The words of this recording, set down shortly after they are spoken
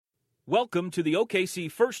Welcome to the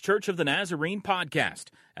OKC First Church of the Nazarene podcast.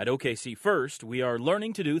 At OKC First, we are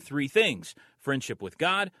learning to do three things: friendship with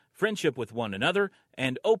God, friendship with one another,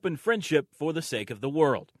 and open friendship for the sake of the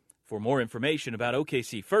world. For more information about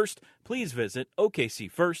OKC First, please visit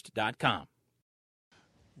okcfirst.com.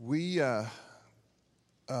 We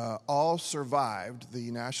all survived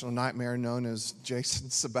the national nightmare known as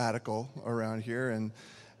Jason's sabbatical around here,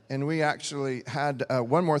 and we actually had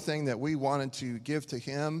one more thing that we wanted to give to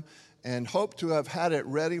him and hope to have had it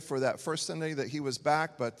ready for that first Sunday that he was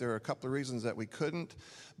back, but there are a couple of reasons that we couldn't.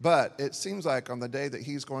 But it seems like on the day that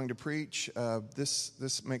he's going to preach,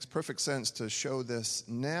 this makes perfect sense to show this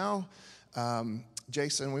now.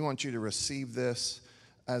 Jason, we want you to receive this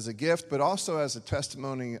as a gift, but also as a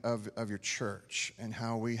testimony of your church and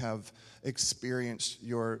how we have experienced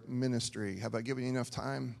your ministry. Have I given you enough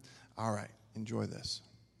time? All right, enjoy this.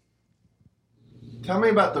 Tell me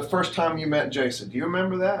about the first time you met Jason. Do you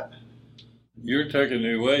remember that? You're taking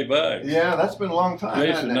me way back. Yeah, that's been a long time.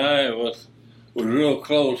 Jason and I was real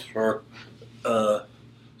close for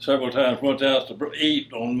several times. Went out to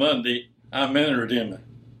eat on Monday. I mentored him.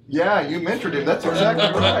 Yeah, you mentored him. That's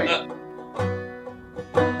exactly right.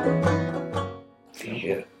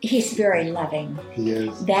 He's very loving. He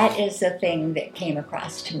is. That is the thing that came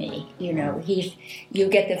across to me. You know,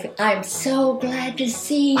 I'm so glad to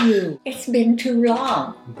see you. It's been too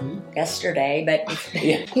long. Yesterday, but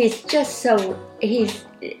he's just so, you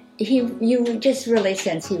just really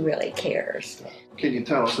sense he really cares. Can you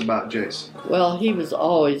tell us about Jason? Well, he was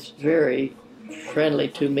always very friendly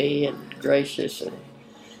to me and gracious, and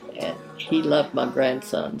he loved my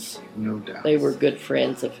grandsons. No doubt. They were good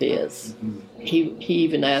friends of his. He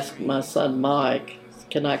even asked my son Mike,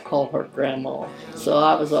 can I call her Grandma? So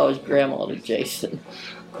I was always Grandma to Jason.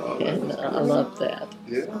 And I love that.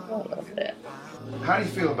 Yeah. I love that. How do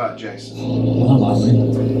you feel about Jason? I love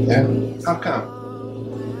him. Yeah. How come?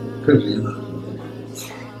 Because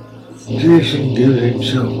Jason gives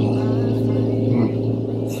himself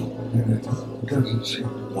and it doesn't seem to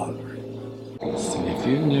bother him. If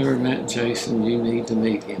you've never met Jason, you need to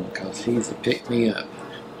meet him because he's a pick-me-up.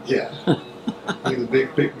 Yeah. He's a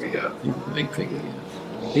big pick-me-up. He's a big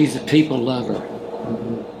pick-me-up. He's a people lover.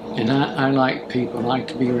 And I like people. I like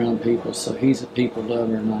to be around people, so he's a people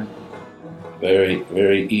lover. And Very,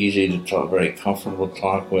 very easy to talk, very comfortable to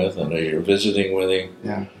talk with. I know you're visiting with him.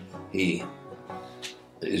 Yeah. He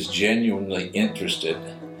is genuinely interested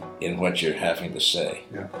in what you're having to say.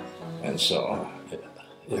 Yeah. And so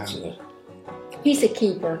it's He's a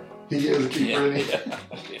keeper. He is a keeper, isn't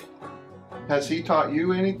he? Has he taught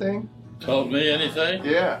you anything? Taught me anything?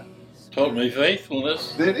 Yeah. Taught me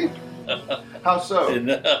faithfulness. Did he? How so? And,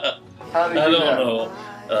 How did I you don't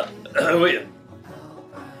know.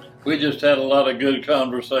 We just had a lot of good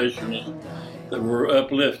conversations that were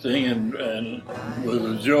uplifting, and it was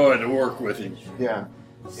a joy to work with him. Yeah.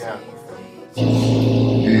 Yeah.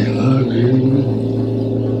 He loves you.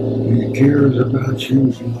 He cares about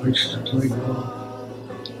you. He likes to play golf.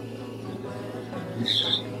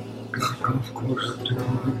 He's got a golf course up there.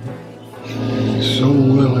 He's so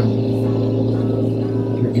willing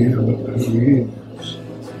to give up who he is.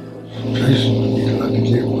 Jason would be glad to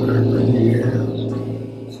give whatever he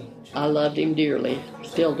has. I loved him dearly,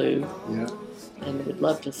 still do, Yeah. and would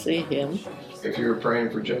love to see him. If you were praying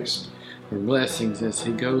for Jason. for blessings as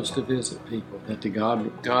he goes to visit people, that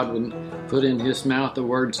God would put in his mouth the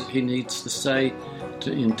words that he needs to say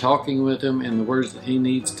in talking with him, and the words that he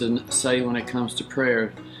needs to say when it comes to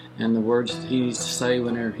prayer, and the words that he needs to say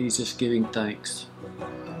whenever he's just giving thanks.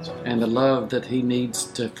 And the love that he needs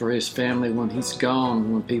for his family when he's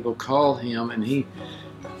gone, when people call him and he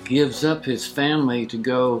gives up his family to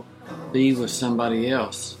go be with somebody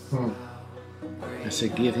else. I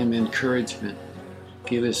said, give him encouragement.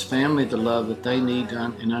 Give his family the love that they need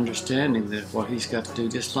and understanding that what he's got to do,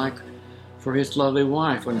 just like for his lovely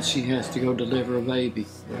wife when she has to go deliver a baby.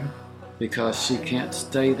 Yeah. Because she can't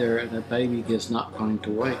stay there and the baby is not going to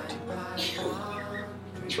wait.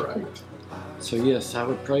 That's right. So yes, I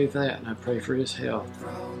would pray that, and I pray for his health.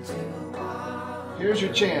 Here's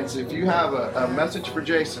your chance. If you have a message for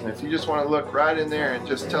Jason, if you just want to look right in there and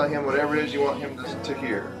just tell him whatever it is you want him to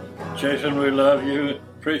hear. Jason, we love you.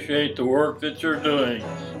 Appreciate the work that you're doing.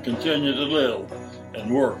 Continue to live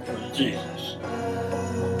and work for Jesus.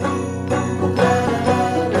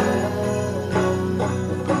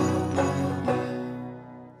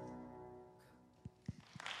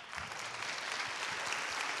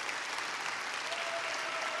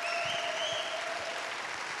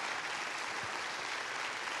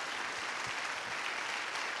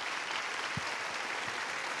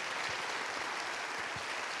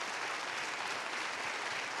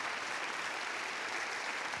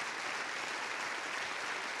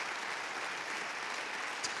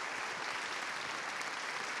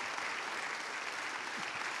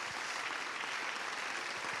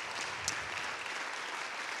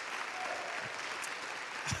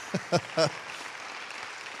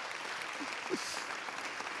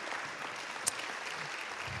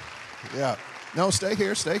 Yeah. No, stay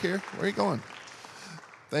here. Where are you going?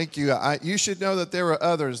 Thank you. You should know that there were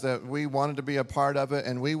others that we wanted to be a part of it,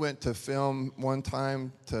 and we went to film one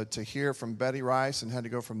time to hear from Betty Rice and had to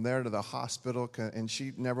go from there to the hospital, and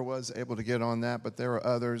she never was able to get on that, but there were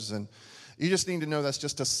others, and you just need to know that's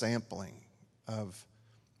just a sampling of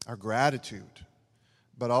our gratitude,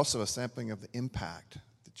 but also a sampling of the impact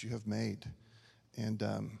that you have made. And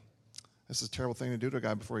this is a terrible thing to do to a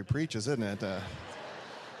guy before he preaches, isn't it?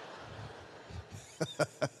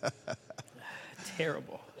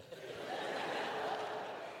 Terrible.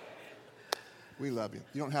 We love you.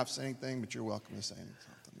 You don't have to say anything, but you're welcome to say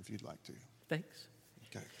something if you'd like to. Thanks.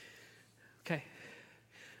 Okay.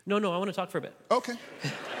 No, I want to talk for a bit. Okay.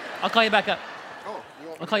 I'll call you back up. Oh,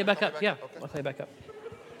 I'll call you back up. Yeah, Okay. I'll call you back up.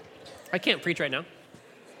 I can't preach right now.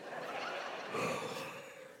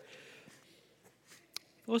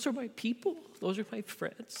 Those are my people. Those are my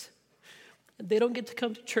friends. And they don't get to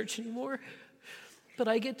come to church anymore, but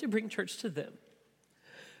I get to bring church to them.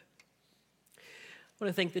 I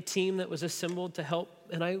want to thank the team that was assembled to help,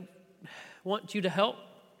 and I want you to help.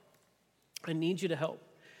 I need you to help.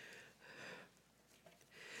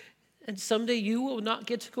 And someday you will not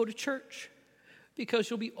get to go to church because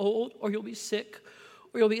you'll be old, or you'll be sick,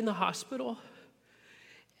 or you'll be in the hospital.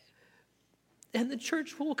 And the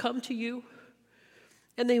church will come to you,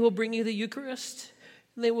 and they will bring you the Eucharist,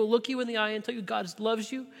 and they will look you in the eye and tell you God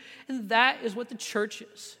loves you. And that is what the church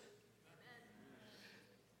is.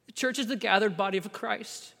 The church is the gathered body of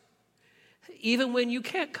Christ. Even when you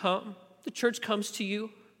can't come, the church comes to you.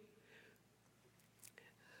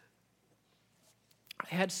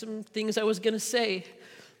 I had some things I was going to say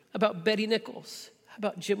about Betty Nichols,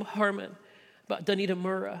 about Jim Harmon, about Donita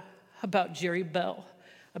Murrah, about Jerry Bell,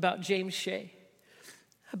 about James Shea,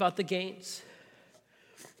 about the Gaines.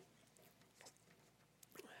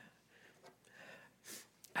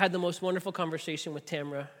 I had the most wonderful conversation with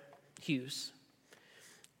Tamara Hughes.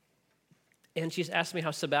 And she's asked me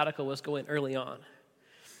how sabbatical was going early on.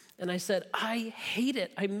 And I said, I hate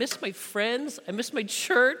it. I miss my friends. I miss my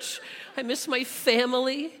church. I miss my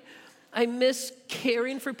family. I miss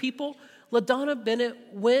caring for people. LaDonna Bennett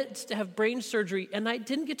went to have brain surgery, and I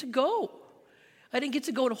didn't get to go. I didn't get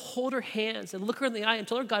to go and hold her hands and look her in the eye and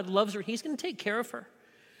tell her God loves her. He's going to take care of her.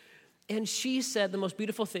 And she said the most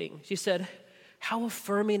beautiful thing. She said, how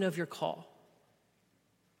affirming of your call.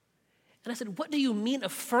 And I said, what do you mean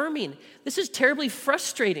affirming? This is terribly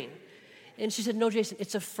frustrating. And she said, no, Jason,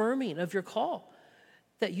 it's affirming of your call.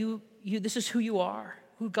 That you this is who you are,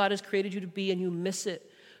 who God has created you to be, and you miss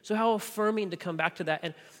it. So how affirming to come back to that.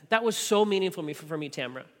 And that was so meaningful for me,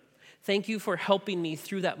 Tamara. Thank you for helping me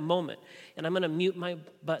through that moment. And I'm going to mute my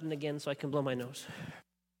button again so I can blow my nose.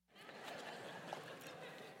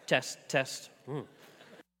 Test.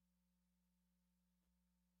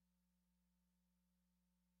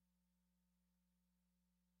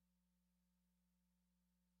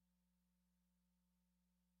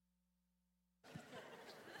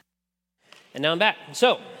 And now I'm back.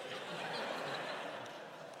 So,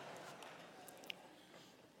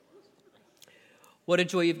 what a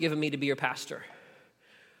joy you've given me to be your pastor.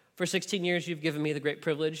 For 16 years, you've given me the great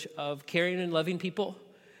privilege of caring and loving people.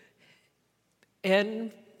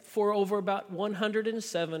 And for over about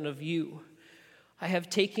 107 of you, I have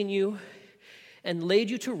taken you and laid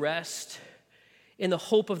you to rest in the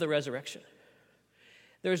hope of the resurrection.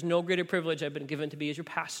 There is no greater privilege I've been given to be as your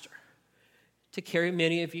pastor, to carry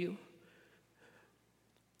many of you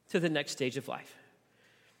to the next stage of life.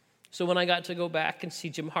 So when I got to go back and see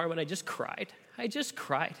Jim Harmon, I just cried.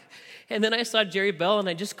 And then I saw Jerry Bell, and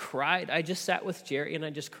I just cried. I just sat with Jerry, and I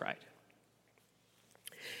just cried.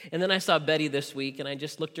 And then I saw Betty this week, and I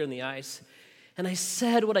just looked her in the eyes, and I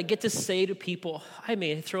said what I get to say to people. I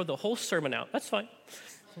may throw the whole sermon out. That's fine.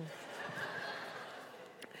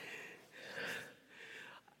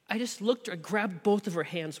 I just looked her, I grabbed both of her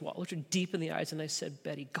hands, looked her deep in the eyes, and I said,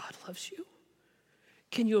 Betty, God loves you.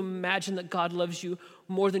 Can you imagine that God loves you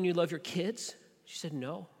more than you love your kids? She said,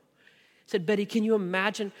 no. I said, Betty, can you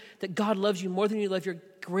imagine that God loves you more than you love your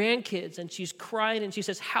grandkids? And she's crying, and she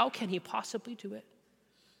says, how can he possibly do it?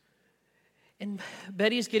 And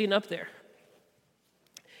Betty's getting up there.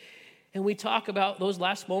 And we talk about those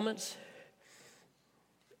last moments,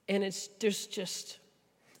 and there's just,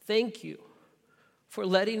 thank you for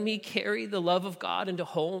letting me carry the love of God into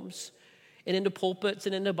homes and into pulpits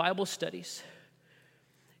and into Bible studies.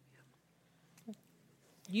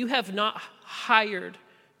 You have not hired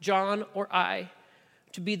John or I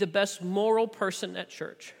to be the best moral person at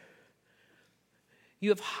church.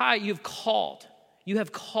 You have called You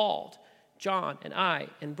have called John and I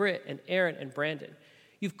and Britt and Aaron and Brandon.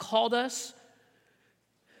 You've called us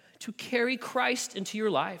to carry Christ into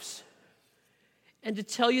your lives and to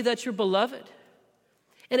tell you that you're beloved.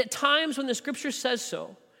 And at times when the scripture says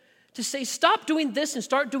so, to say, stop doing this and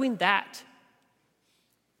start doing that.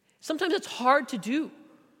 Sometimes it's hard to do.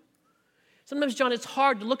 Sometimes, John, it's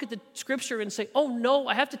hard to look at the scripture and say, oh no,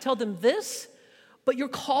 I have to tell them this, but you're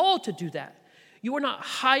called to do that. You are not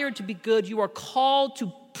hired to be good. You are called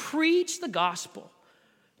to preach the gospel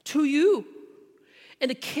to you and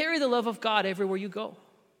to carry the love of God everywhere you go.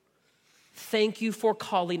 Thank you for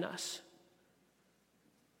calling us.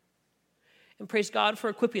 And praise God for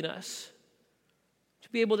equipping us to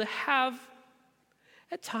be able to have,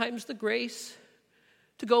 at times, the grace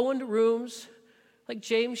to go into rooms like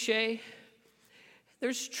James Shea.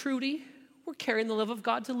 There's Trudy. We're carrying the love of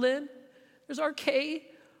God to Lynn. There's RK.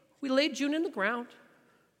 We laid June in the ground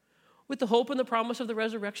with the hope and the promise of the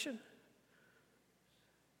resurrection.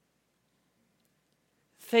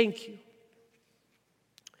 Thank you.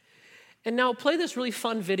 And now play this really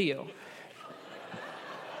fun video.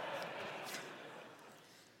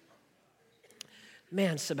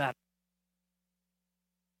 Man, sabbatical.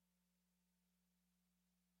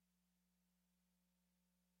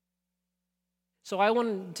 So I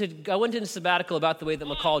went into sabbatical about the way that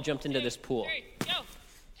McCall jumped into this pool.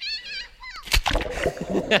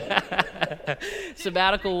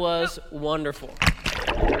 Sabbatical was wonderful.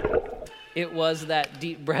 It was that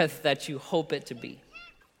deep breath that you hope it to be.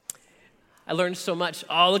 I learned so much.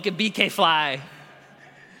 Oh, look at BK fly.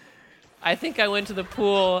 I think I went to the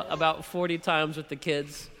pool about 40 times with the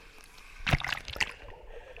kids.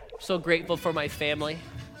 So grateful for my family,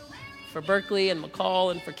 for Berkeley and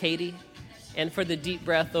McCall and for Katie, and for the deep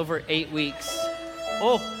breath over 8 weeks.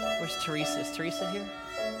 Oh, where's Teresa? Is Teresa here?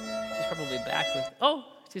 She's probably back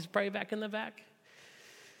she's probably back in the back.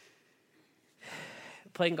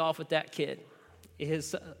 Playing golf with that kid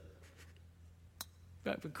is, I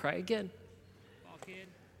would cry again. Ball kid.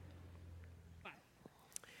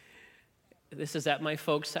 This is at my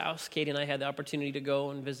folks' house. Katie and I had the opportunity to go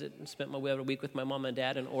and visit and spent a week with my mom and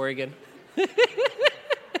dad in Oregon.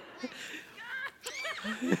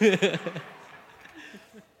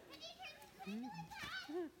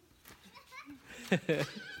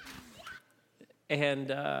 And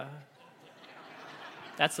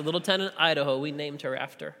that's the little town in Idaho we named her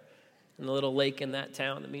after, and the little lake in that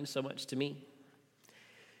town that means so much to me.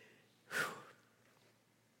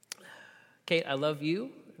 Kate, I love you.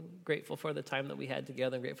 I'm grateful for the time that we had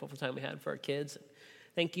together. I'm grateful for the time we had for our kids.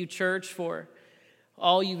 Thank you, church, for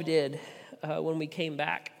all you did when we came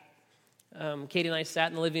back. Katie and I sat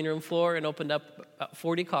in the living room floor and opened up about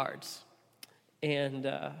 40 cards. And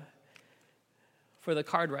for the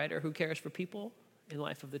card writer who cares for people in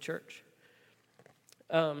life of the church.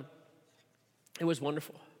 It was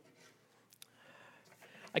wonderful.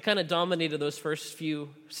 I kind of dominated those first few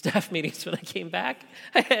staff meetings when I came back.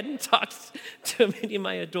 I hadn't talked to many of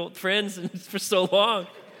my adult friends for so long.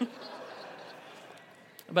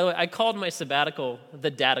 By the way, I called my sabbatical the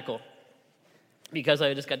Dadical because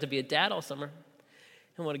I just got to be a dad all summer.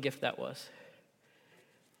 And what a gift that was.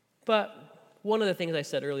 But one of the things I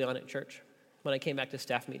said early on at church when I came back to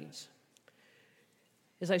staff meetings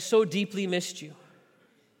is I so deeply missed you.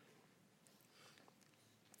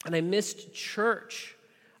 And I missed church.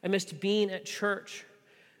 I missed being at church.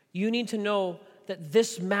 You need to know that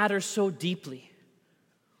this matters so deeply.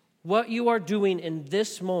 What you are doing in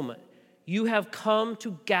this moment, you have come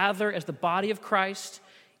to gather as the body of Christ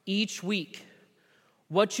each week.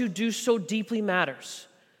 What you do so deeply matters.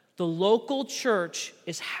 The local church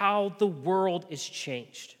is how the world is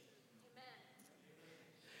changed.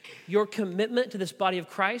 Your commitment to this body of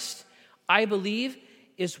Christ, I believe,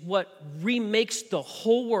 is what remakes the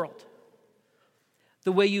whole world.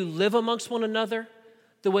 The way you live amongst one another,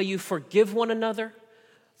 the way you forgive one another,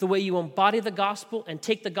 the way you embody the gospel and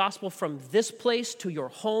take the gospel from this place to your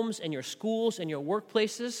homes and your schools and your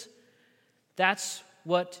workplaces, that's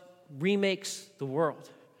what remakes the world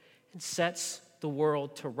and sets the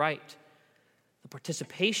world to right. The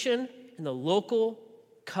participation in the local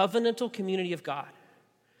covenantal community of God.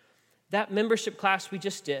 That membership class we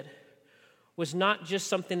just did was not just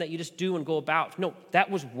something that you just do and go about. No,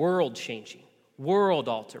 that was world-changing,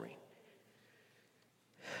 world-altering.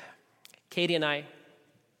 Katie and I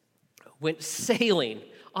went sailing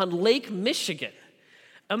on Lake Michigan.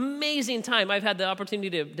 Amazing time. I've had the opportunity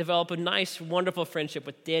to develop a nice, wonderful friendship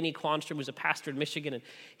with Danny Quanstrom, who's a pastor in Michigan, and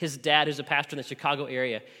his dad, who's a pastor in the Chicago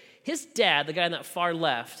area. His dad, the guy on that far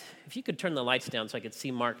left, if you could turn the lights down so I could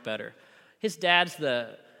see Mark better. His dad's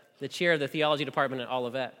the chair of the theology department at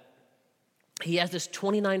Olivet. he has this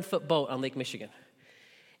 29-foot boat on Lake Michigan.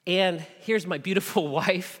 And here's my beautiful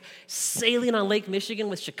wife sailing on Lake Michigan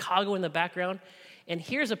with Chicago in the background. And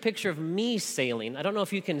here's a picture of me sailing. I don't know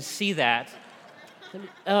if you can see that.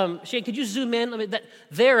 Shane, could you zoom in?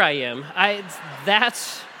 There I am.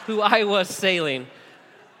 That's who I was sailing.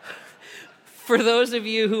 For those of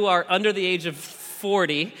you who are under the age of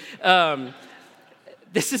 40,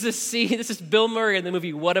 this is a scene. This is Bill Murray in the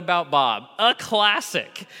movie What About Bob? A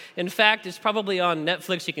classic. In fact, it's probably on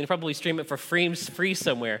Netflix. You can probably stream it for free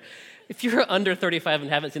somewhere. If you're under 35 and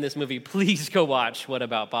haven't seen this movie, please go watch What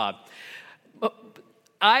About Bob?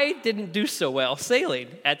 I didn't do so well sailing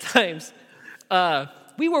at times.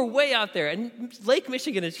 We were way out there, and Lake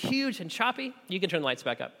Michigan is huge and choppy. You can turn the lights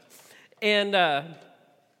back up. And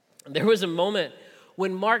there was a moment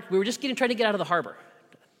when we were just trying to get out of the harbor.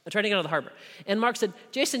 And Mark said,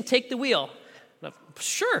 Jason, take the wheel.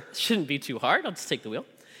 Sure, it shouldn't be too hard. I'll just take the wheel.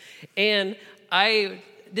 And I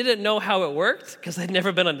didn't know how it worked because I'd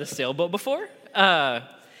never been on a sailboat before. And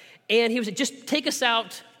he was like, just take us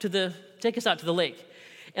out to the lake.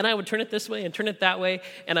 And I would turn it this way and turn it that way,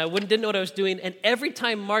 and I didn't know what I was doing. And every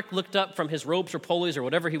time Mark looked up from his ropes or pulleys or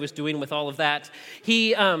whatever he was doing with all of that,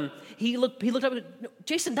 he looked up and said,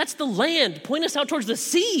 Jason, that's the land. Point us out towards the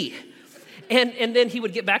sea. And then he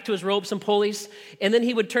would get back to his ropes and pulleys, and then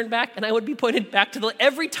he would turn back, and I would be pointed back to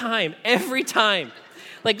every time.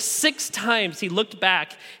 Like 6 times he looked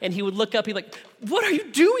back, and he would look up, he'd be like, what are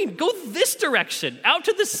you doing? Go this direction, out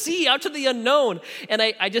to the sea, out to the unknown. And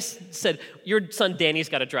I just said, your son Danny's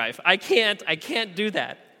got to drive. I can't do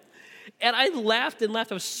that. And I laughed and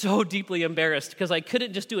laughed. I was so deeply embarrassed because I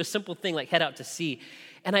couldn't just do a simple thing like head out to sea.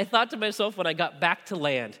 And I thought to myself when I got back to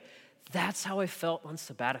land, that's how I felt on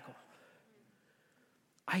sabbatical.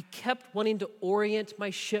 I kept wanting to orient my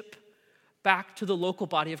ship back to the local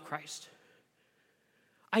body of Christ.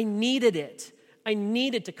 I needed it. I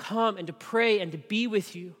needed to come and to pray and to be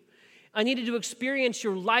with you. I needed to experience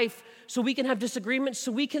your life so we can have disagreements,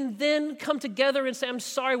 so we can then come together and say, I'm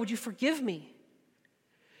sorry, would you forgive me?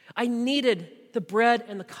 I needed the bread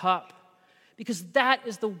and the cup because that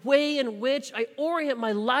is the way in which I orient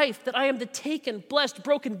my life, that I am the taken, blessed,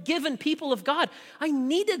 broken, given people of God. I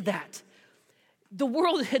needed that. The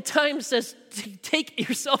world at times says, take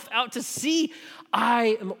yourself out to sea.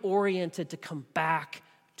 I am oriented to come back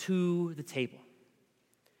to the table.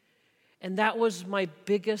 And that was my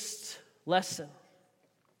biggest lesson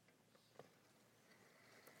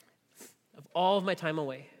of all of my time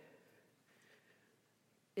away,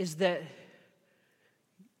 is that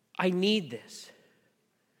I need this.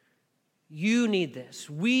 You need this.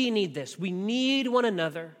 We need this. We need one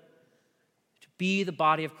another to be the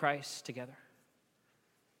body of Christ together.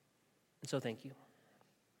 And so thank you.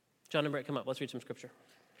 John and Brett, come up. Let's read some scripture.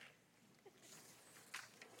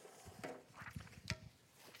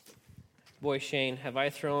 Boy, Shane, I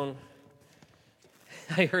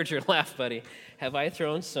heard your laugh, buddy. Have I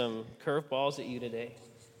thrown some curveballs at you today?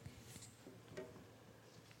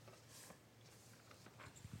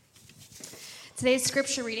 Today's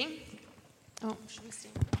scripture reading. Oh, should we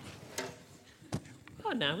stand? Oh,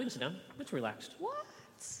 no, we can sit down. Let's relax. What?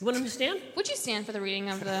 You want him to stand? Would you stand for the reading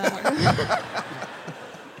of the word?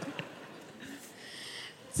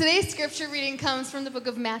 Today's scripture reading comes from the book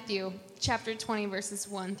of Matthew, chapter 20, verses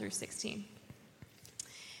 1 through 16.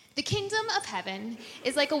 The kingdom of heaven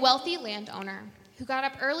is like a wealthy landowner who got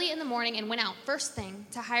up early in the morning and went out first thing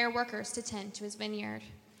to hire workers to tend to his vineyard.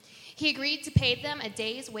 He agreed to pay them a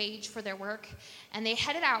day's wage for their work, and they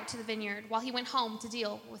headed out to the vineyard while he went home to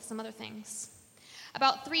deal with some other things.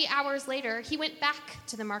 About 3 hours later, he went back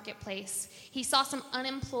to the marketplace. He saw some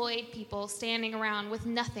unemployed people standing around with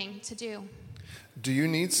nothing to do. Do you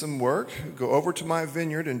need some work? Go over to my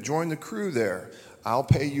vineyard and join the crew there. I'll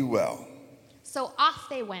pay you well. So off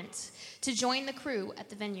they went to join the crew at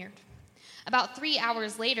the vineyard. About 3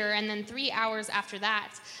 hours later, and then 3 hours after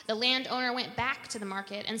that, the landowner went back to the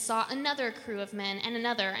market and saw another crew of men and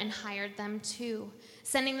another and hired them too,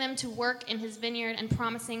 sending them to work in his vineyard and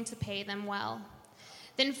promising to pay them well.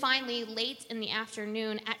 Then finally, late in the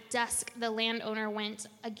afternoon, at dusk, the landowner went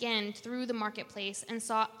again through the marketplace and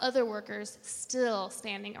saw other workers still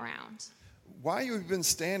standing around. Why have you been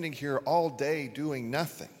standing here all day doing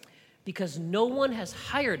nothing? Because no one has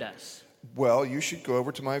hired us. Well, you should go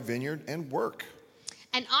over to my vineyard and work.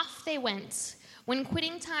 And off they went. When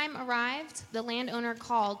quitting time arrived, the landowner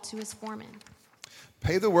called to his foreman.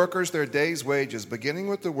 Pay the workers their day's wages, beginning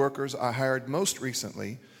with the workers I hired most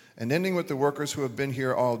recently, and ending with the workers who have been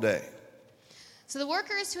here all day. So the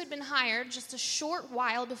workers who had been hired just a short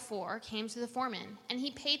while before came to the foreman, and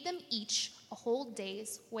he paid them each a whole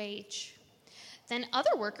day's wage. Then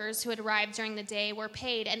other workers who had arrived during the day were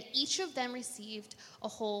paid, and each of them received a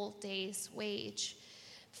whole day's wage.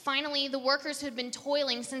 Finally, the workers who had been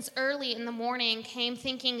toiling since early in the morning came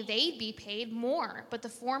thinking they'd be paid more, but the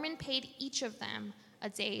foreman paid each of them a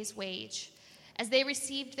day's wage. As they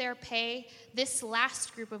received their pay, this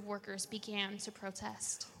last group of workers began to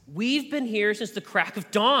protest. We've been here since the crack of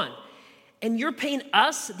dawn, and you're paying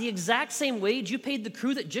us the exact same wage you paid the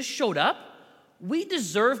crew that just showed up? We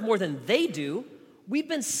deserve more than they do. We've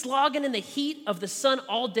been slogging in the heat of the sun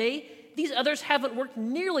all day. These others haven't worked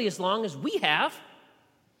nearly as long as we have.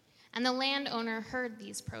 And the landowner heard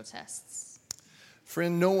these protests.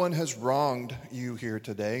 Friend, no one has wronged you here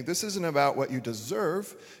today. This isn't about what you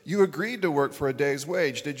deserve. You agreed to work for a day's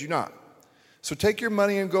wage, did you not? So take your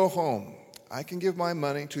money and go home. I can give my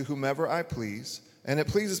money to whomever I please, and it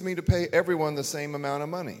pleases me to pay everyone the same amount of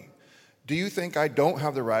money. Do you think I don't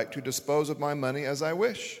have the right to dispose of my money as I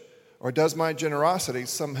wish? Or does my generosity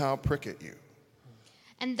somehow prick at you?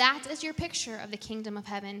 And that is your picture of the kingdom of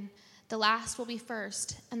heaven. The last will be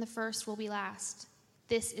first, and the first will be last.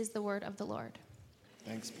 This is the word of the Lord.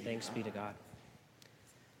 Thanks be to God.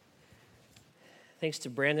 Thanks to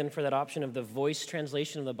Brandon for that option of the voice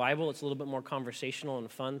translation of the Bible. It's a little bit more conversational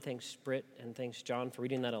and fun. Thanks, Britt, and thanks, John, for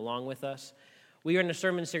reading that along with us. We are in a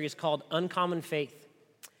sermon series called Uncommon Faith.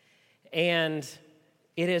 And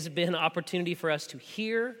it has been an opportunity for us to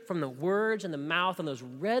hear from the words and the mouth and those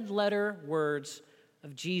red letter words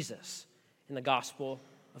of Jesus in the Gospel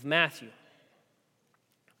of Matthew.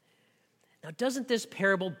 Now, doesn't this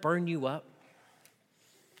parable burn you up?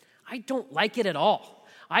 I don't like it at all.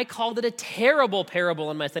 I called it a terrible parable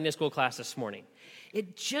in my Sunday school class this morning.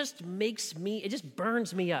 It just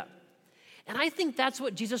burns me up. And I think that's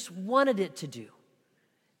what Jesus wanted it to do.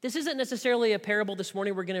 This isn't necessarily a parable this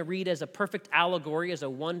morning we're going to read as a perfect allegory, as a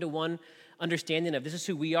one-to-one understanding of this is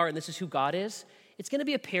who we are and this is who God is. It's going to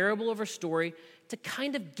be a parable of a story to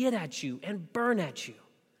kind of get at you and burn at you.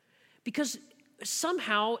 Because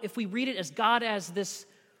somehow, if we read it as God as this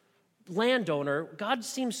landowner, God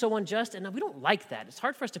seems so unjust, and we don't like that. It's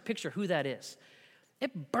hard for us to picture who that is.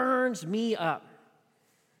 It burns me up.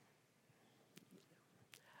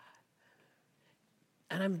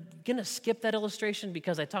 And I'm going to skip that illustration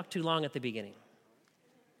because I talked too long at the beginning.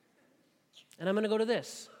 And I'm going to go to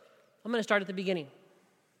this. I'm going to start at the beginning.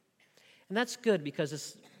 And that's good because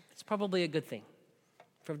it's probably a good thing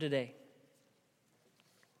from today.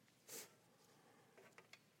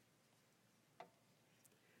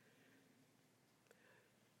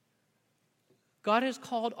 God has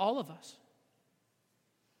called all of us.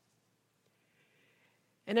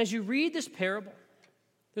 And as you read this parable,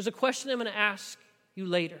 there's a question I'm going to ask you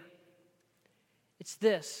later. It's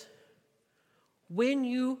this. When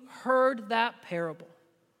you heard that parable,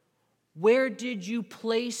 where did you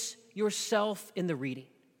place yourself in the reading?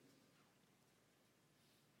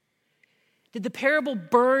 Did the parable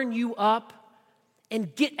burn you up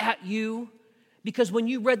and get at you because when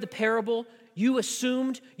you read the parable, you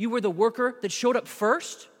assumed you were the worker that showed up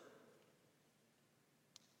first?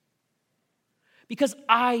 Because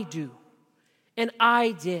I do, and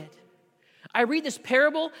I did. I read this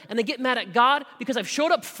parable and I get mad at God because I've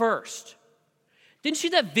showed up first. Didn't you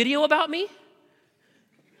see that video about me?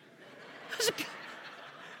 It's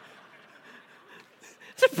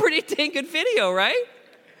a pretty dang good video, right?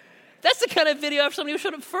 That's the kind of video of somebody who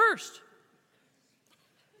showed up first.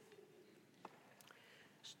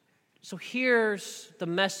 So here's the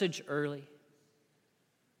message early.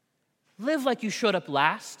 Live like you showed up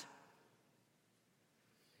last.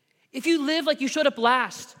 If you live like you showed up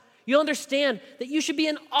last, you'll understand that you should be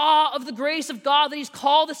in awe of the grace of God that He's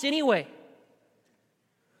called us anyway.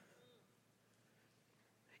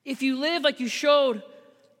 If you live like you showed,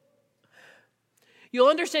 you'll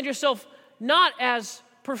understand yourself not as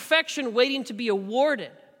perfection waiting to be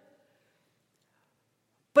awarded,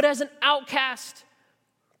 but as an outcast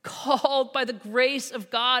called by the grace of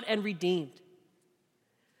God and redeemed.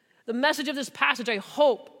 The message of this passage, I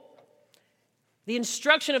hope, the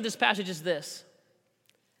instruction of this passage is this.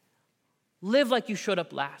 Live like you showed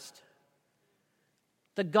up last.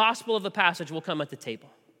 The gospel of the passage will come at the table.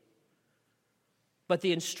 But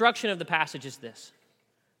the instruction of the passage is this.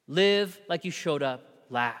 Live like you showed up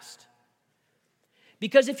last.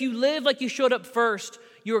 Because if you live like you showed up first,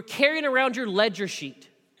 you're carrying around your ledger sheet.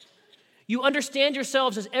 You understand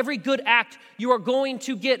yourselves as every good act, you are going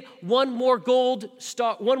to get one more gold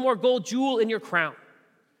jewel in your crown.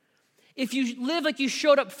 If you live like you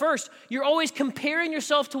showed up first, you're always comparing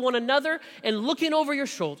yourself to one another and looking over your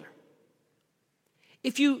shoulder.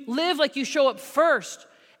 If you live like you show up first,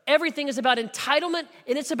 everything is about entitlement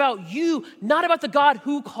and it's about you, not about the God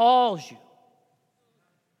who calls you.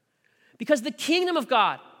 Because the kingdom of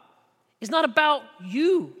God is not about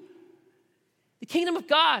you. The kingdom of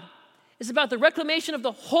God is about the reclamation of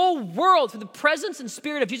the whole world through the presence and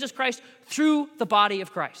spirit of Jesus Christ through the body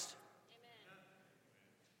of Christ.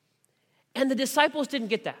 Amen. And the disciples didn't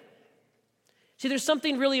get that. See, there's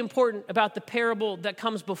something really important about the parable that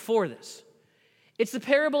comes before this. It's the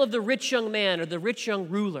parable of the rich young man or the rich young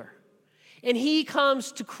ruler. And he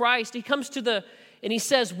comes to Christ, and he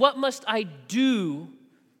says, what must I do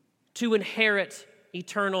to inherit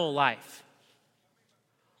eternal life?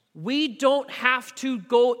 We don't have to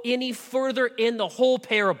go any further in the whole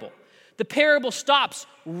parable. The parable stops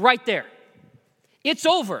right there. It's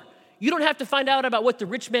over. You don't have to find out about what the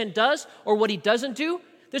rich man does or what he doesn't do.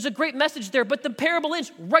 There's a great message there, but the parable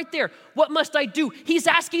ends right there. What must I do? He's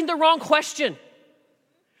asking the wrong question.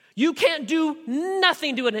 You can't do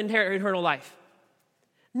nothing to inherit eternal life.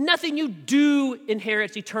 Nothing you do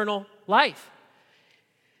inherits eternal life.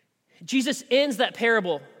 Jesus ends that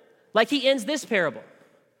parable like he ends this parable.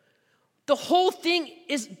 The whole thing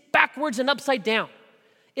is backwards and upside down.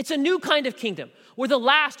 It's a new kind of kingdom where the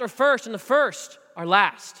last are first and the first are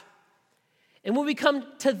last. And when we come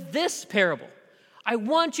to this parable, I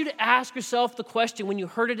want you to ask yourself the question when you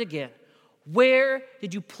heard it again, where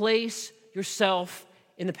did you place yourself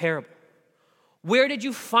in the parable? Where did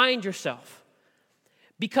you find yourself?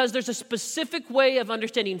 Because there's a specific way of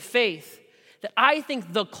understanding faith that I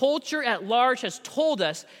think the culture at large has told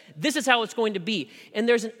us this is how it's going to be. And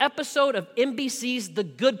there's an episode of NBC's The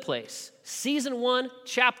Good Place, Season 1,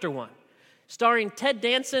 Chapter 1, starring Ted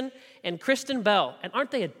Danson and Kristen Bell. And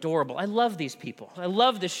aren't they adorable? I love these people. I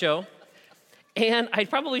love this show. And I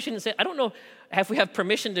probably shouldn't say, I don't know if we have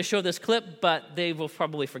permission to show this clip, but they will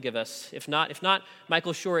probably forgive us. If not,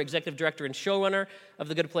 Michael Schur, executive director and showrunner of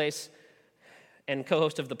The Good Place and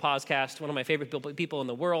co-host of the podcast, one of my favorite people in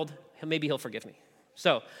the world, maybe he'll forgive me.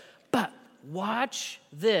 But watch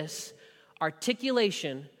this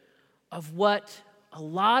articulation of what a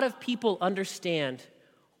lot of people understand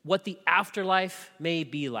what the afterlife may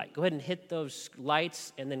be like. Go ahead and hit those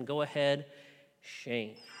lights and then go ahead,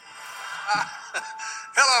 Shane.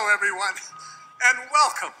 Hello, everyone, and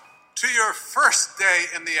welcome to your first day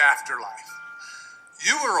in the afterlife.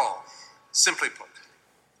 You are all, simply put,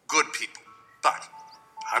 good people. But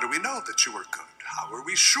how do we know that you are good? How are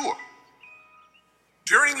we sure?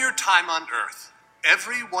 During your time on earth,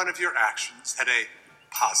 every one of your actions had a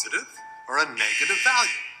positive or a negative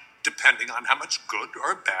value, depending on how much good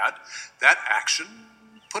or bad that action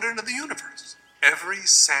put into the universe. Every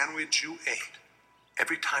sandwich you ate,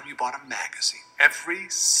 every time you bought a magazine, every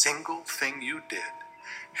single thing you did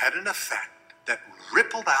had an effect that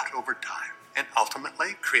rippled out over time and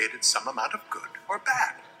ultimately created some amount of good or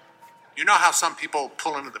bad. You know how some people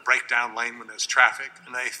pull into the breakdown lane when there's traffic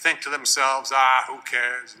and they think to themselves, who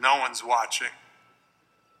cares? No one's watching.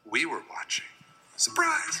 We were watching.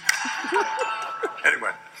 Surprise.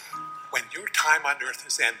 Anyway, when your time on earth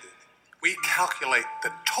has ended, we calculate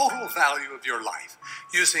the total value of your life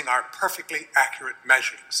using our perfectly accurate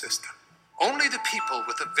measuring system. Only the people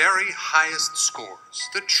with the very highest scores,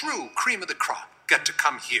 the true cream of the crop, get to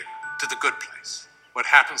come here to the good place. What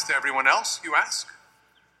happens to everyone else, you ask?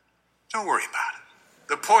 Don't worry about it.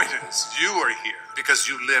 The point is, you are here because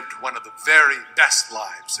you lived one of the very best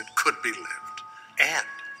lives that could be lived. And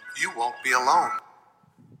you won't be alone.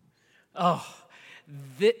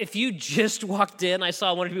 If you just walked in, I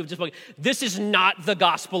saw one of you just walk. This is not the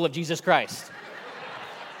gospel of Jesus Christ.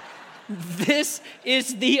 This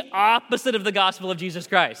is the opposite of the gospel of Jesus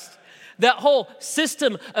Christ. That whole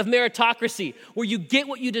system of meritocracy where you get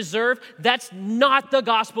what you deserve, that's not the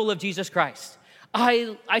gospel of Jesus Christ.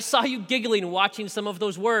 I saw you giggling watching some of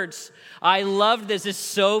those words. I loved this.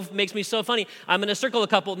 This makes me so funny. I'm going to circle a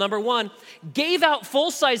couple. Number one, gave out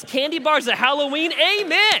full-size candy bars at Halloween.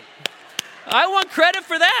 Amen. I want credit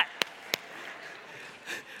for that.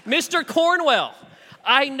 Mr. Cornwell,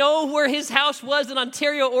 I know where his house was in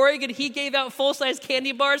Ontario, Oregon. He gave out full-size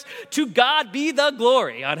candy bars. To God be the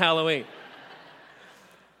glory on Halloween.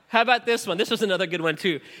 How about this one? This was another good one,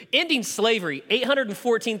 too. Ending slavery,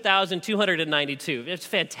 814,292. It's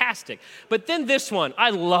fantastic. But then this one, I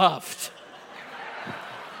loved.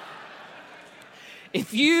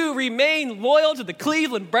 If you remain loyal to the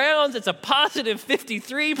Cleveland Browns, it's a positive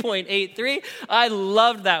 53.83. I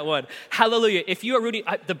loved that one. Hallelujah. If you are rooting,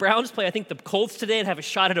 the Browns play, I think, the Colts today and have a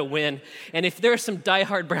shot at a win. And if there are some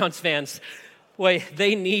diehard Browns fans, boy,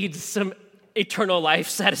 they need some eternal life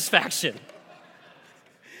satisfaction.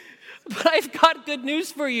 But I've got good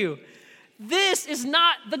news for you. This is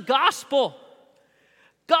not the gospel.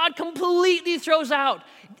 God completely throws out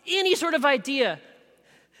any sort of idea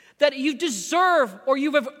that you deserve or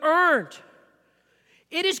you have earned.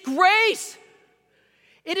 It is grace.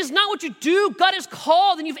 It is not what you do. God has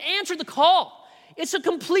called and you've answered the call. It's a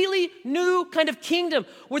completely new kind of kingdom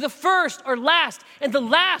where the first are last and the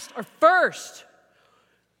last are first.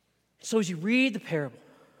 So as you read the parable,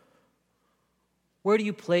 where do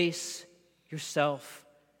you place yourself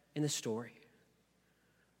in the story?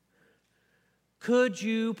 Could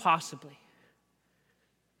you possibly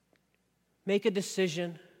make a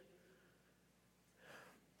decision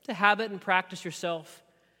to habit and practice yourself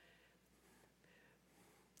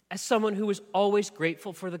as someone who is always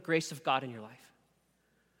grateful for the grace of God in your life?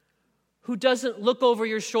 Who doesn't look over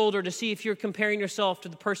your shoulder to see if you're comparing yourself to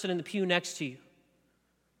the person in the pew next to you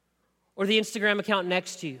or the Instagram account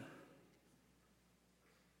next to you?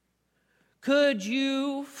 Could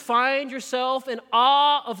you find yourself in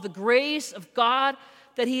awe of the grace of God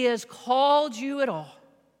that He has called you at all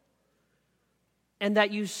and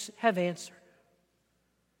that you have answered?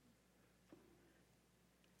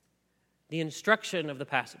 The instruction of the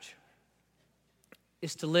passage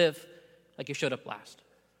is to live like you showed up last.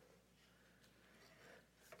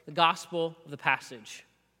 The gospel of the passage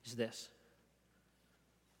is this: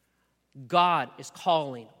 God is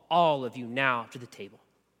calling all of you now to the table.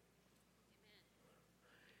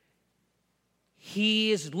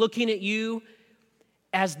 He is looking at you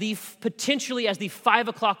as potentially as the 5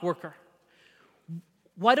 o'clock worker.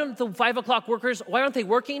 Why don't the 5 o'clock workers, why aren't they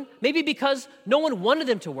working? Maybe because no one wanted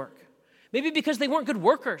them to work. Maybe because they weren't good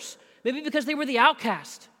workers. Maybe because they were the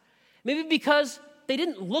outcast. Maybe because they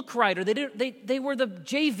didn't look right, or they were the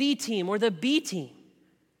JV team or the B team.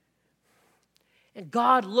 And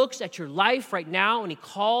God looks at your life right now and He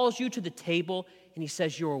calls you to the table and He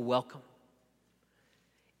says, "You're welcome."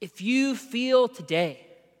 If you feel today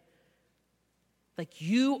like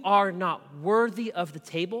you are not worthy of the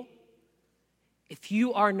table, if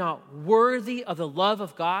you are not worthy of the love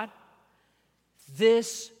of God,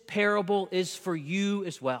 this parable is for you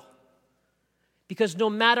as well. Because no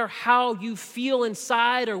matter how you feel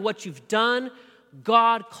inside or what you've done,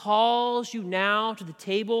 God calls you now to the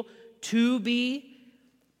table to be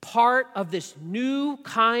part of this new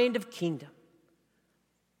kind of kingdom.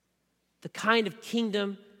 The kind of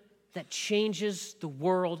kingdom that changes the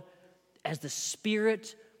world as the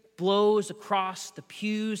Spirit blows across the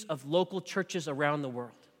pews of local churches around the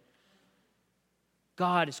world.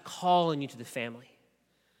 God is calling you to the family.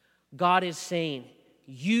 God is saying,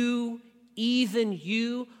 you, even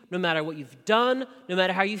you, no matter what you've done, no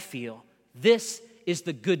matter how you feel, this is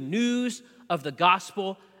the good news of the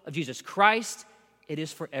gospel of Jesus Christ. It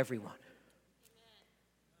is for everyone.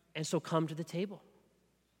 And so come to the table.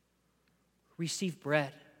 Receive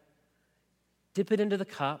bread. Dip it into the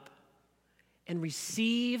cup and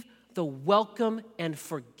receive the welcome and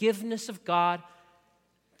forgiveness of God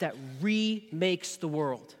that remakes the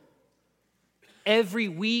world. Every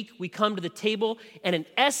week we come to the table and an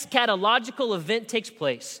eschatological event takes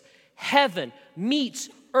place. Heaven meets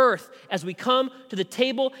earth as we come to the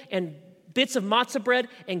table, and bits of matzah bread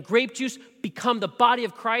and grape juice become the body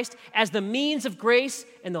of Christ as the means of grace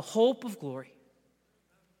and the hope of glory.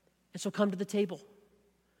 And so come to the table.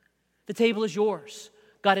 The table is yours.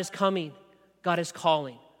 God is coming. God is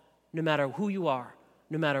calling. No matter who you are,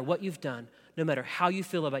 no matter what you've done, no matter how you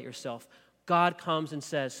feel about yourself, God comes and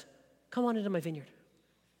says, "Come on into my vineyard.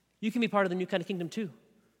 You can be part of the new kind of kingdom too.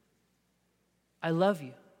 I love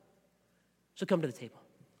you. So come to the table."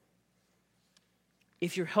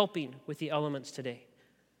 If you're helping with the elements today,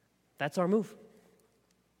 that's our move.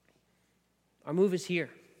 Our move is here.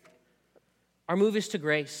 Our move is to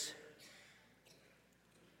grace.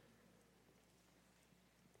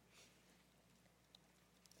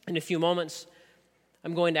 In a few moments,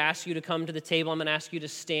 I'm going to ask you to come to the table. I'm going to ask you to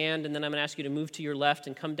stand, and then I'm going to ask you to move to your left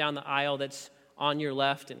and come down the aisle that's on your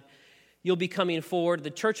left, and you'll be coming forward. The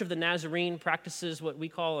Church of the Nazarene practices what we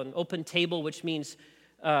call an open table, which means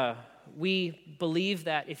we believe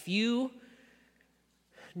that if you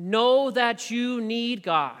know that you need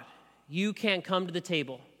God, you can come to the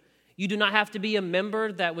table. You do not have to be a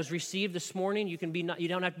member that was received this morning. You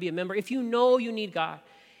don't have to be a member. If you know you need God,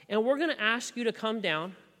 and we're going to ask you to come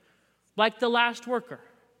down like the last worker,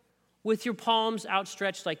 with your palms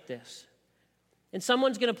outstretched like this. And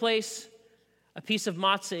someone's going to place a piece of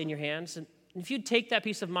matzah in your hands. And if you take that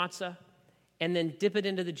piece of matzah and then dip it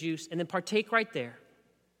into the juice and then partake right there,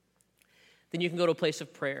 then you can go to a place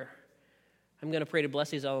of prayer. I'm going to pray to bless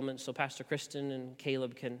these elements so Pastor Kristen and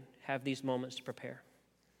Caleb can have these moments to prepare.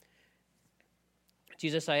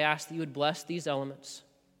 Jesus, I ask that you would bless these elements,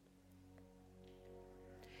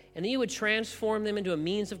 and that you would transform them into a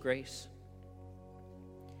means of grace.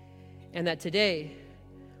 And that today,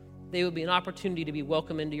 they would be an opportunity to be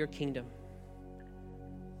welcome into your kingdom.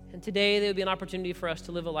 And today, there would be an opportunity for us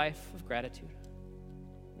to live a life of gratitude.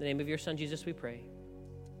 In the name of your Son, Jesus, we pray.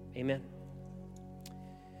 Amen.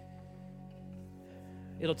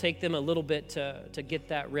 It'll take them a little bit to get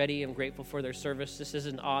that ready. I'm grateful for their service. This is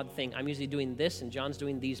an odd thing. I'm usually doing this, and John's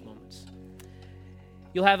doing these moments.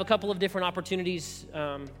 You'll have a couple of different opportunities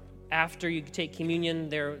after you take communion.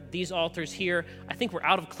 There, these altars here, I think we're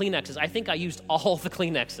out of Kleenexes. I think I used all the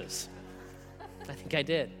Kleenexes. I think I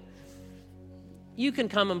did. You can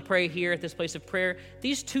come and pray here at this place of prayer.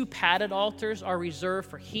 These 2 padded altars are reserved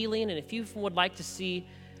for healing, and if you would like to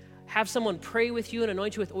have someone pray with you and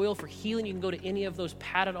anoint you with oil for healing, you can go to any of those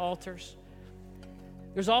padded altars.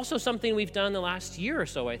 There's also something we've done the last year or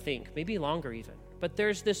so, I think, maybe longer even. But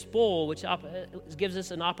there's this bowl which gives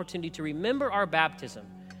us an opportunity to remember our baptism.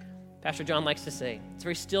 Pastor John likes to say, it's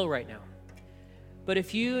very still right now. But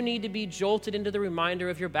if you need to be jolted into the reminder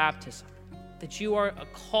of your baptism, that you are a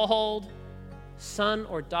called son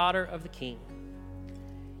or daughter of the King,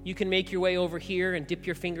 you can make your way over here and dip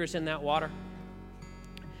your fingers in that water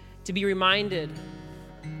to be reminded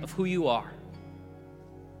of who you are.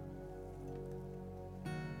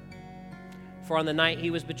 For on the night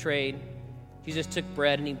he was betrayed, Jesus took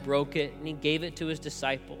bread and he broke it and he gave it to his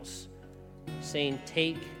disciples, saying,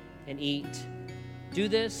 "Take and eat. Do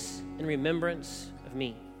this in remembrance of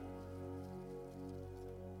me."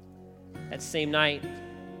 That same night,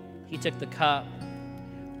 he took the cup,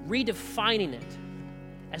 redefining it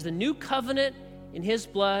as the new covenant in his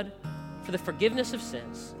blood for the forgiveness of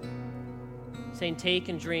sins, saying, "Take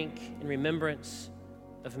and drink in remembrance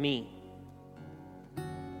of me."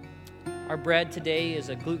 Our bread today is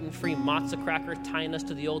a gluten-free matzah cracker tying us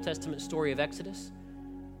to the Old Testament story of Exodus.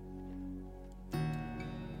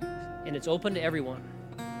 And it's open to everyone.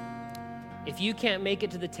 If you can't make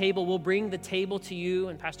it to the table, we'll bring the table to you,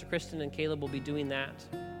 and Pastor Kristen and Caleb will be doing that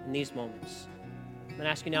in these moments. I'm going to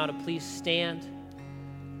ask you now to please stand,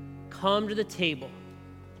 come to the table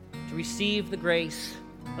to receive the grace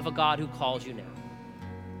of a God who calls you now.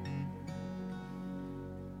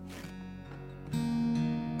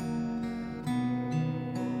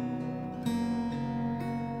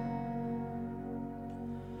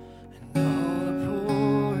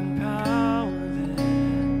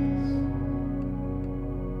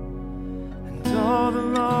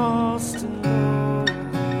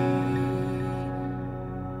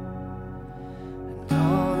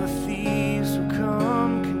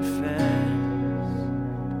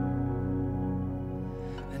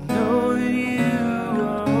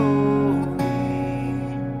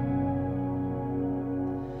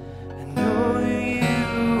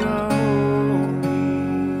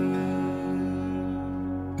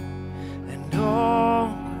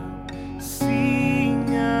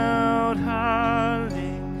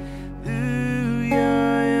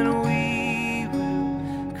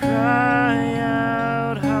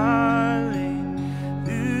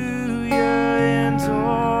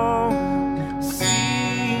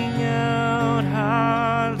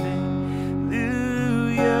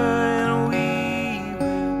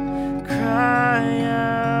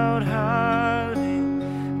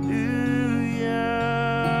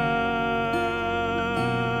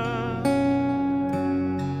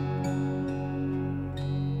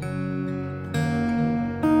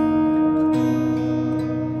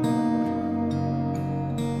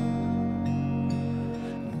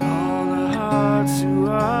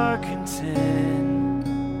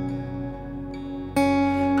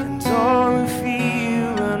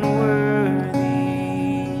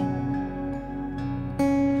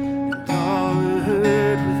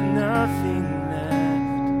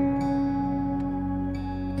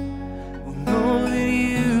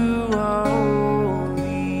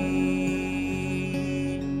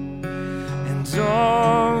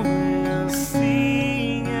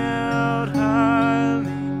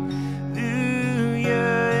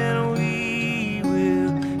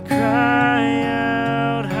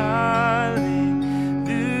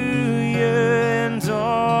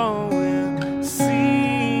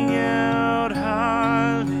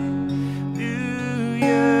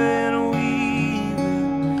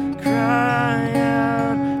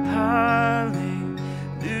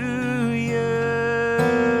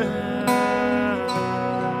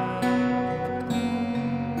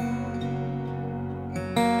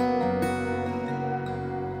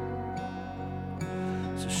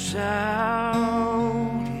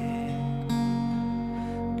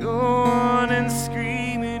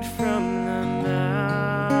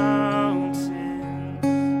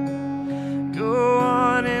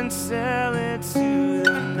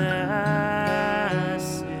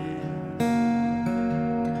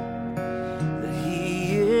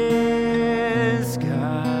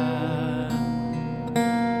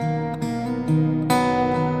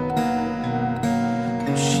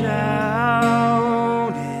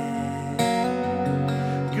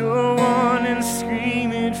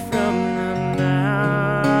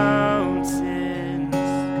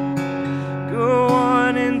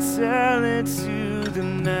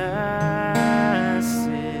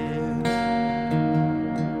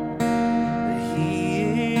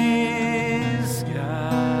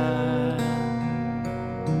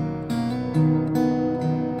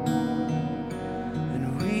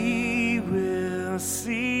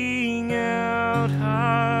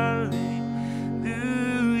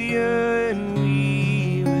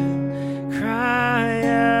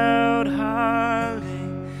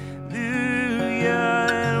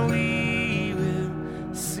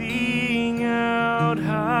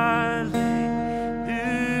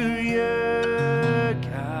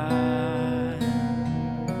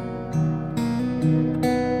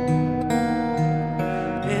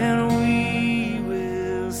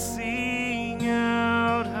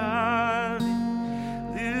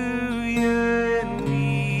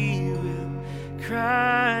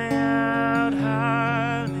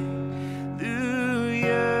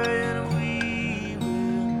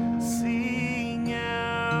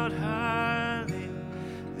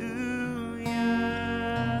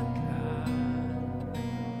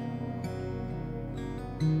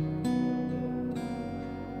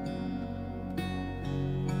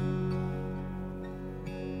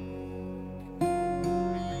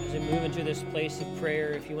 Move into this place of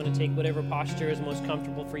prayer. If you want to take whatever posture is most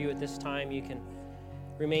comfortable for you at this time, you can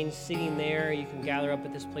remain sitting there. You can gather up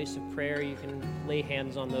at this place of prayer. You can lay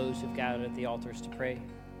hands on those who've gathered at the altars to pray.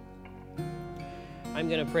 I'm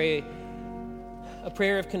going to pray a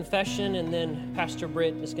prayer of confession, and then Pastor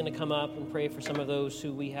Britt is going to come up and pray for some of those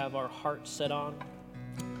who we have our hearts set on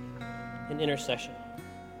in intercession.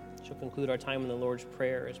 She'll conclude our time in the Lord's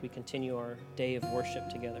Prayer as we continue our day of worship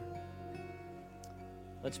together.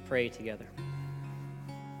 Let's pray together.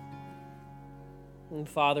 And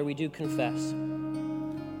Father, we do confess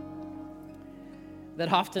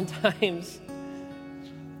that oftentimes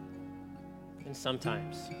and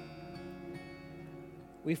sometimes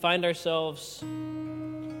we find ourselves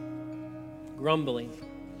grumbling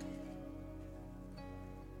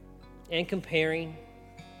and comparing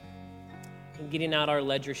and getting out our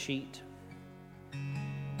ledger sheet.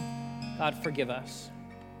 God, forgive us.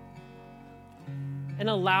 And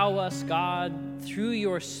allow us, God, through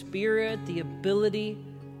your Spirit, the ability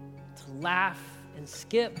to laugh and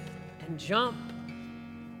skip and jump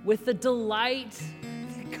with the delight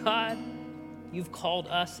that, God, you've called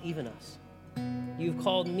us, even us. You've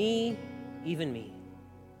called me, even me.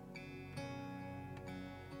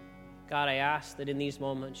 God, I ask that in these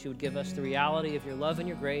moments you would give us the reality of your love and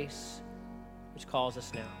your grace, which calls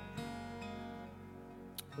us now.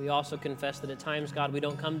 We also confess that at times, God, we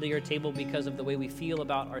don't come to your table because of the way we feel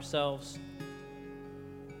about ourselves.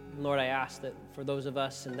 And Lord, I ask that for those of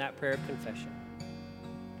us in that prayer of confession,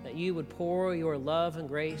 that you would pour your love and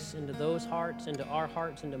grace into those hearts, into our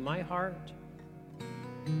hearts, into my heart,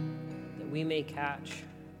 that we may catch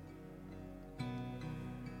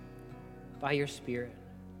by your Spirit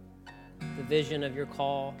the vision of your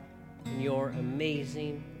call and your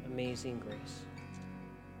amazing, amazing grace.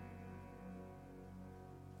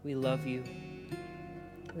 We love you.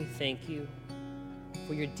 We thank you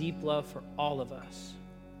for your deep love for all of us,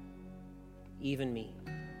 even me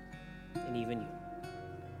and even you.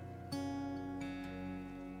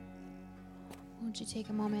 Won't you take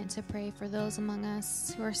a moment to pray for those among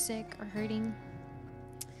us who are sick or hurting?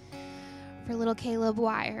 For little Caleb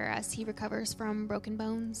Wire as he recovers from broken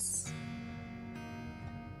bones.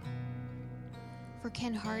 For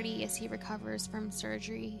Ken Hardy as he recovers from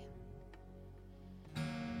surgery.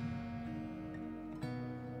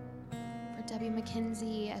 Debbie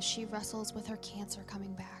McKenzie as she wrestles with her cancer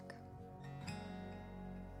coming back.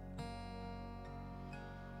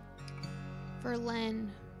 For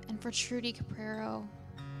Len and for Trudy Caprero.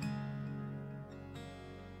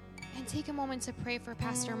 And take a moment to pray for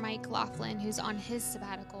Pastor Mike Laughlin, who's on his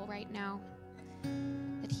sabbatical right now.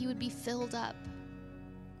 That he would be filled up,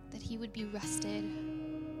 that he would be rested,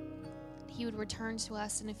 that he would return to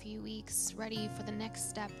us in a few weeks, ready for the next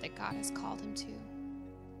step that God has called him to.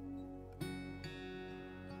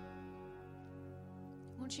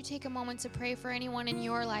 Won't you take a moment to pray for anyone in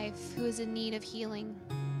your life who is in need of healing,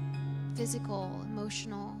 physical,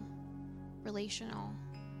 emotional, relational.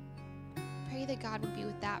 Pray that God would be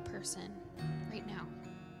with that person right now.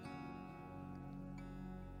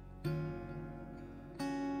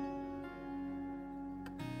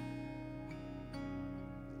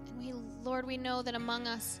 And Lord, we know that among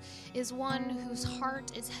us is one whose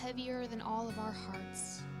heart is heavier than all of our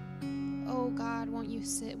hearts. Oh God, won't you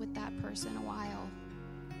sit with that person a while?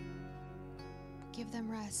 Give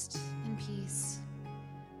them rest and peace.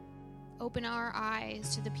 Open our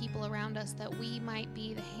eyes to the people around us that we might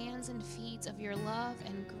be the hands and feet of your love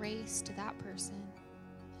and grace to that person.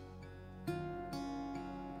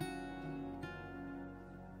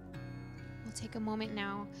 We'll take a moment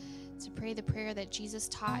now to pray the prayer that Jesus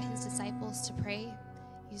taught his disciples to pray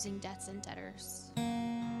using debts and debtors.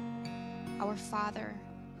 Our Father,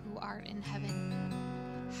 who art in heaven,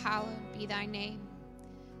 hallowed be thy name.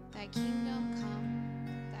 Thy kingdom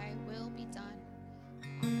come, thy will be done,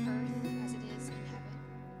 on earth as it is in heaven.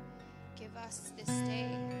 Give us this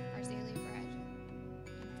day our daily